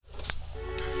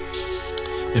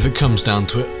If it comes down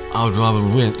to it, I would rather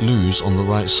lose on the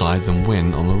right side than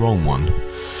win on the wrong one.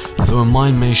 Though a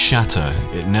mind may shatter,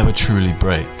 it never truly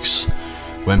breaks.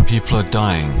 When people are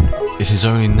dying, it is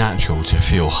only natural to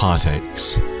feel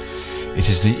heartaches. It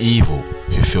is the evil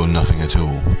who feel nothing at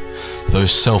all.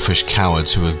 Those selfish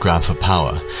cowards who would grab for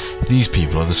power, these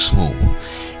people are the small.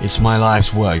 It's my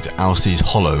life's work to oust these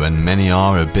hollow, and many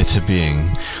are a bitter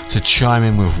being. To chime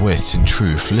in with wit and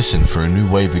truth, listen for a new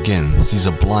way begins. These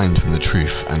are blind from the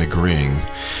truth and agreeing.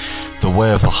 The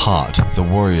way of the heart, the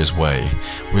warrior's way.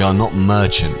 We are not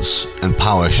merchants, and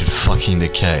power should fucking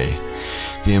decay.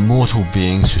 The immortal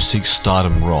beings who seek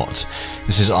stardom rot.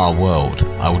 This is our world.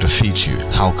 I will defeat you.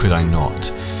 How could I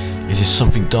not? It is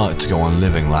something dark to go on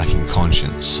living lacking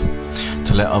conscience.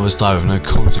 To let others die with no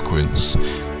consequence.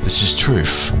 This is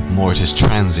truth, more it is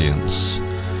transience.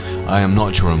 I am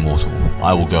not your immortal.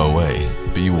 I will go away,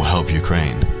 but you will help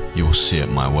Ukraine. You will see it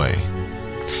my way.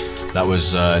 That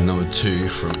was number 2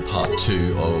 from part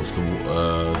 2 of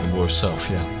the War of Self,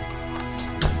 yeah.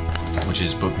 Which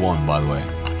is book 1, by the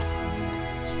way.